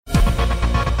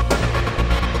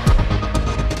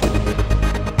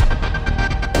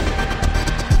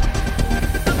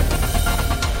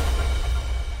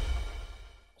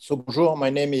So bonjour, my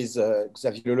name is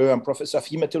Xavier Leleu. I'm professor of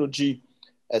hematology,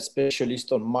 a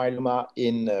specialist on myeloma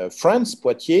in France,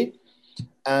 Poitiers.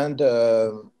 And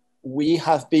we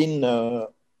have been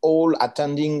all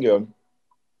attending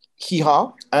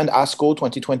HIRA and ASCO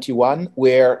 2021,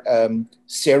 where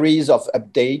series of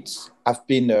updates have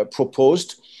been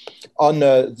proposed on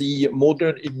the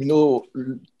modern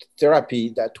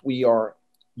immunotherapy that we are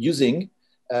using,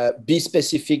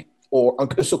 bispecific or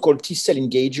a so-called T-cell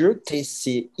engager,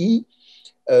 TCE,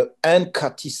 and CAR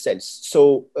T-cells.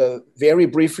 So very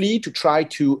briefly, to try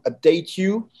to update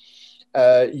you,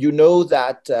 you know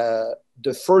that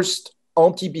the first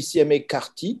anti-BCMA CAR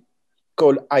T,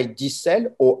 called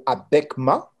ide-cel or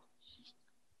Abecma,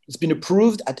 it's been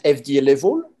approved at FDA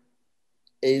level,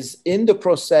 is in the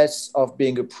process of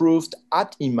being approved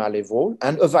at EMA level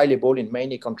and available in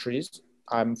many countries.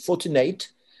 I'm fortunate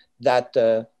that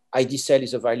ide-cel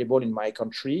is available in my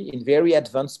country in very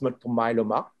advanced multiple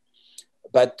myeloma,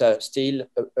 but still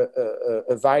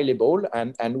available,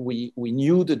 and we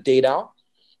knew the data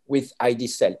with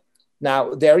ide-cel.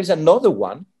 Now, there is another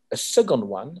one, a second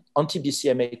one,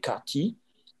 anti-BCMA CAR T,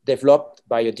 developed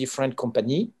by a different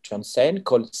company, Janssen,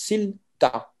 called cilta-cel.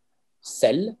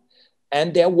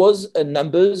 And there was a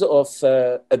number of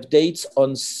updates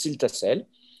on cilta-cel.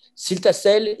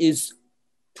 Cilta-cel is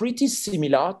pretty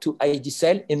similar to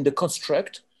ide-cel in the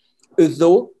construct,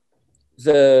 although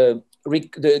the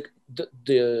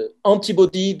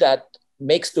antibody that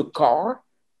makes the CAR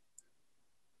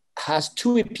has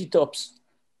two epitopes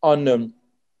on,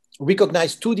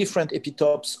 recognize two different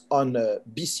epitopes on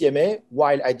BCMA,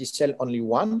 while ide-cel only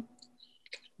one.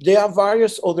 There are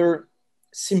various other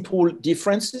simple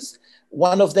differences.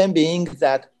 One of them being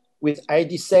that with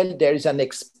ide-cel, there is an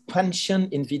expansion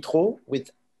in vitro.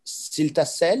 With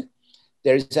cilta-cel,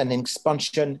 there is an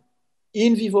expansion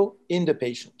in vivo in the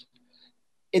patient.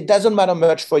 It doesn't matter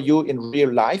much for you in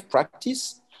real life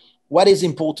practice. What is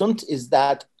important is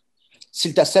that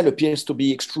cilta-cel appears to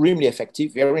be extremely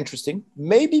effective, very interesting,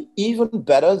 maybe even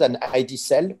better than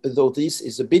ide-cel, though this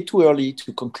is a bit too early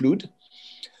to conclude.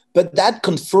 But that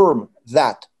confirms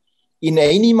that in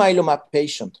any myeloma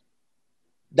patient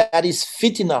that is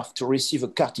fit enough to receive a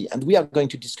CAR T, and we are going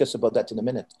to discuss about that in a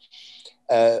minute,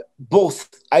 both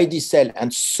ide-cel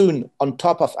and soon on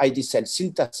top of ide-cel,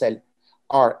 cilta-cel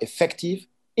are effective,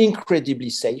 incredibly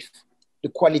safe. The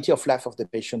quality of life of the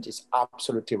patient is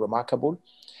absolutely remarkable.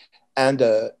 And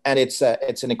it's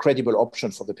an incredible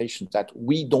option for the patient that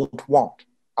we don't want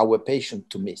our patient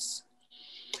to miss.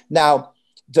 Now,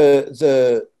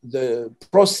 the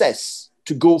process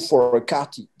to go for a CAR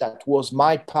T, that was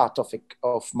my part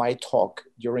of my talk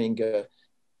during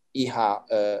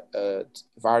EHA,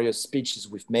 various speeches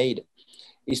we've made,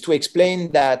 is to explain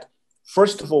that,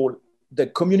 first of all, the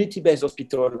community-based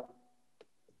hospital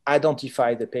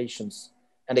identify the patients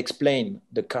and explain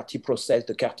the CAR T process,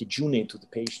 the CAR T journey to the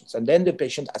patients. And then the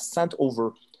patient is sent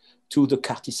over to the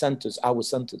CAR T centers, our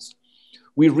centers.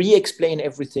 We re-explain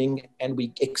everything and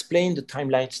we explain the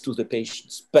timelines to the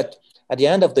patients. But at the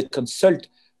end of the consult,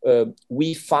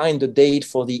 we find the date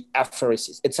for the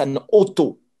apheresis. It's an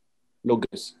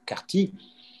autologous CAR T.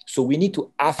 So we need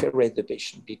to apherese the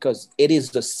patient because it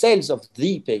is the cells of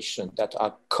the patient that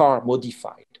are CAR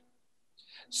modified.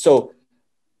 So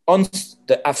once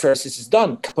the apheresis is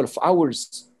done, a couple of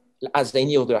hours, as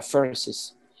any other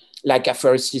apheresis, like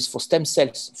apheresis for stem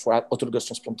cells, for autologous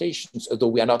transplantations, although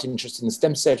we are not interested in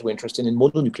stem cells, we're interested in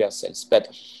mononuclear cells, but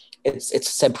it's the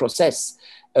same process.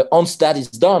 Once that is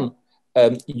done,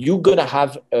 you're gonna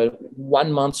have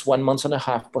 1 month, 1.5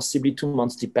 months, possibly 2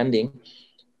 months, depending,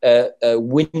 a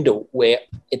window where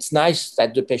it's nice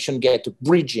that the patient get a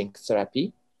bridging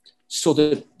therapy, so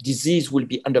the disease will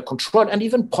be under control and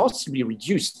even possibly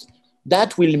reduced.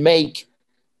 That will make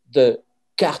the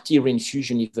CAR T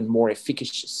reinfusion even more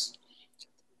efficacious.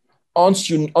 Once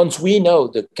we know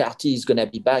the CAR T is gonna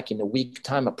be back in a week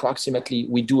time approximately,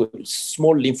 we do a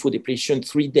small lymphodepletion,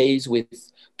 3 days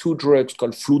with 2 drugs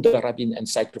called fludarabine and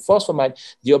cyclophosphamide.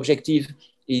 The objective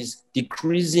is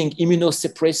decreasing,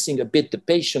 immunosuppressing a bit the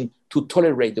patient to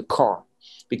tolerate the CAR,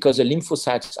 because the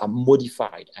lymphocytes are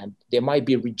modified and they might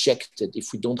be rejected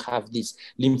if we don't have this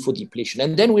lymphodepletion.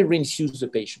 And then we reinfuse the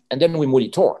patient and then we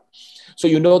monitor. So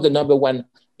you know the number one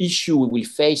issue we will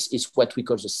face is what we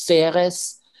call the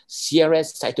CRS,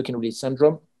 cytokine release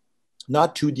syndrome.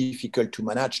 Not too difficult to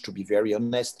manage, to be very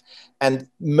honest, and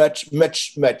much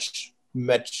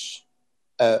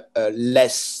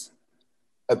less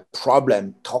a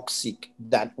problem, toxic,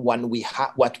 than what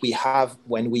we have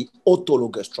when we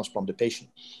autologous transplant the patient.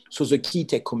 So the key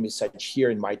take-home message here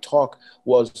in my talk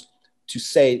was to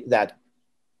say that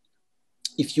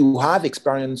if you have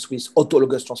experience with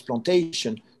autologous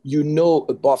transplantation, you know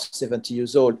above 70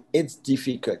 years old, it's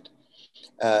difficult.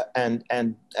 And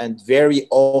very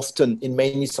often in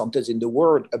many centers in the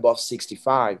world above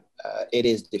 65, it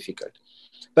is difficult.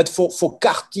 But for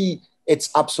CAR-T, it's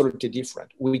absolutely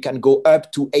different. We can go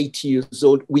up to 80 years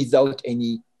old without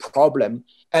any problem,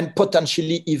 and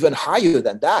potentially even higher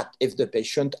than that if the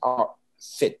patient are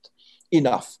fit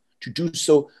enough to do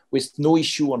so with no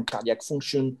issue on cardiac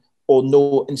function or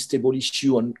no unstable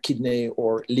issue on kidney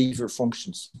or liver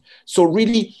functions. So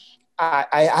really,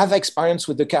 I have experience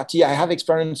with the CAR-T. I have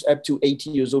experience up to 80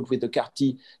 years old with the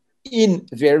CAR-T in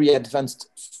very advanced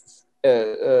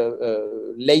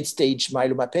late stage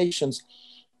myeloma patients.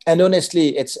 And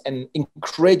honestly, it's an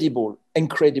incredible,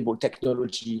 incredible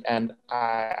technology. And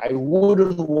I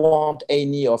wouldn't want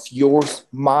any of yours,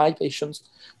 my patients,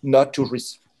 not to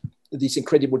receive this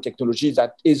incredible technology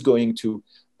that is going to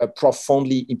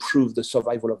profoundly improve the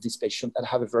survival of these patients that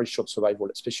have a very short survival,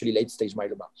 especially late stage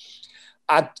myeloma.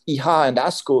 At EHA and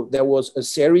ASCO, there was a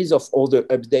series of other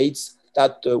updates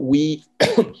that we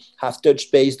have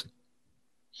touched based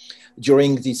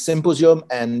during the symposium,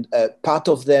 and part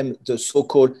of them, the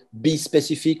so-called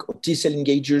B-specific or T-cell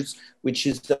engagers, which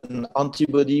is an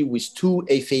antibody with two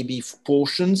FAB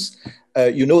portions.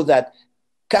 You know that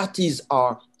CAR-Ts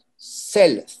are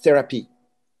cell therapy,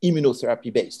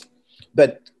 immunotherapy based,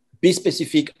 but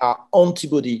B-specific are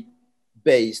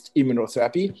antibody-based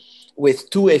immunotherapy with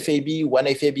two FAB, one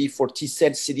FAB for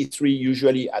T-cell CD3,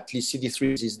 usually at least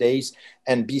CD3 these days,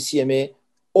 and BCMA.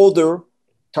 Other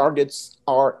targets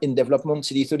are in development,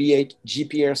 CD38,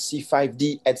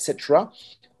 GPRC5D, etc.,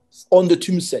 on the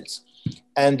tumor cells.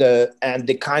 And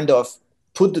they kind of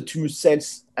put the tumor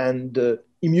cells and the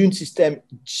immune system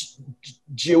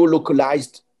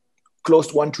geolocalized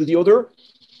close one to the other.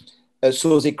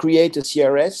 So they create a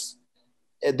CRS.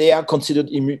 They are considered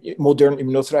modern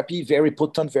immunotherapy, very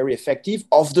potent, very effective.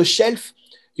 Off the shelf,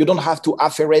 you don't have to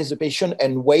apheresis the patient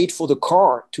and wait for the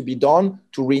CAR to be done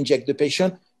to re-inject the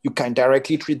patient. You can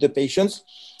directly treat the patients.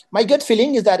 My gut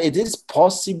feeling is that it is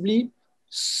possibly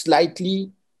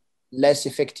slightly less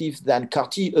effective than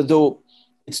CAR-T, although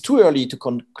it's too early to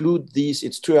conclude this.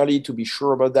 It's too early to be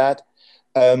sure about that.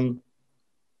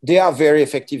 They are very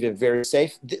effective and very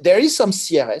safe. There is some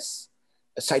CRS,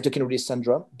 cytokine release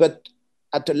syndrome, but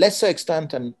at a lesser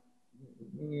extent and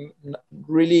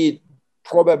really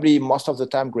probably most of the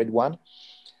time grade 1.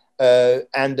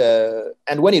 And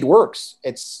when it works,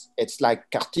 it's like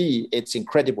CAR-T, it's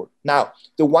incredible. Now,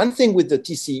 the one thing with the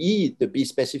TCE, the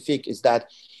B-specific, is that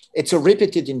it's a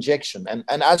repeated injection.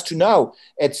 And as to now,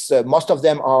 it's most of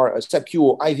them are sub-Q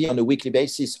or IV on a weekly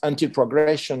basis until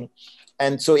progression.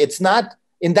 And so it's not,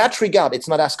 in that regard, it's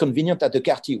not as convenient as the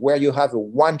CAR-T, where you have a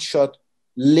one-shot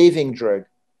living drug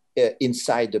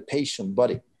inside the patient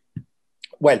body.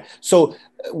 Well, so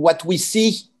what we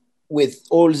see with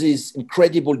all this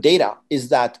incredible data is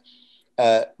that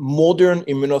modern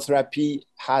immunotherapy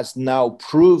has now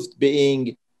proved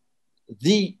being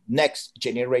the next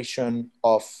generation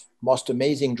of most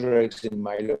amazing drugs in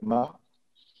myeloma.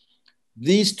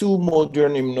 These two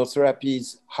modern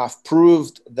immunotherapies have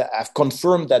proved that, have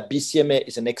confirmed that BCMA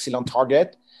is an excellent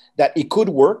target, that it could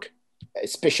work,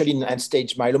 especially in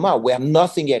end-stage myeloma, where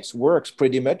nothing else works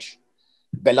pretty much.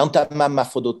 Belantamab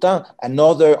mafodotin,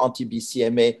 another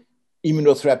anti-BCMA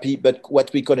immunotherapy, but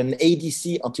what we call an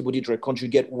ADC, antibody drug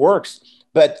conjugate, works.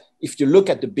 But if you look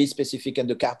at the B-specific and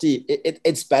the CAR-T,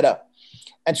 it's better.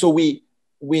 And so we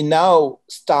now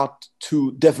start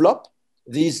to develop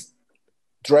these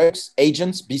drugs,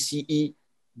 agents, BCE,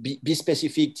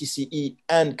 B-specific, TCE,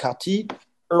 and CAR-T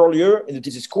earlier in the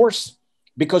disease course,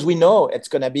 because we know it's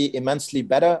going to be immensely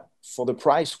better for the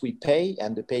price we pay,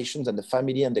 and the patients and the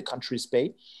family and the countries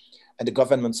pay, and the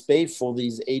governments pay for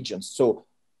these agents. So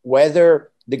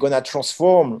whether they're going to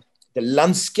transform the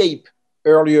landscape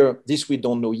earlier, this we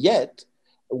don't know yet.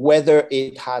 Whether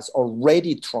it has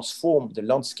already transformed the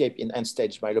landscape in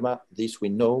end-stage myeloma, this we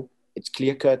know. It's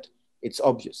clear-cut, it's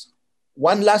obvious.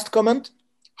 One last comment,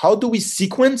 how do we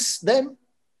sequence them?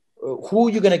 Who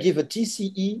are you going to give a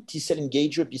TCE, T-cell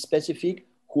engager, B-specific?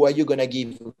 Who are you going to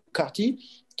give CAR-T?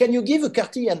 Can you give a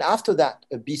CAR-T and after that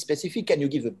a B-specific? Can you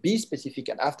give a B-specific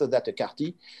and after that a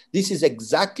CAR-T? This is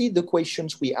exactly the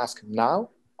questions we ask now.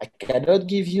 I cannot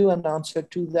give you an answer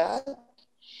to that.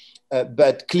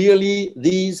 But clearly,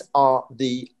 these are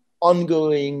the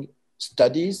ongoing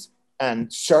studies,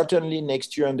 and certainly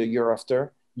next year and the year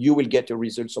after, you will get the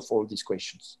results of all these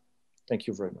questions. Thank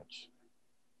you very much.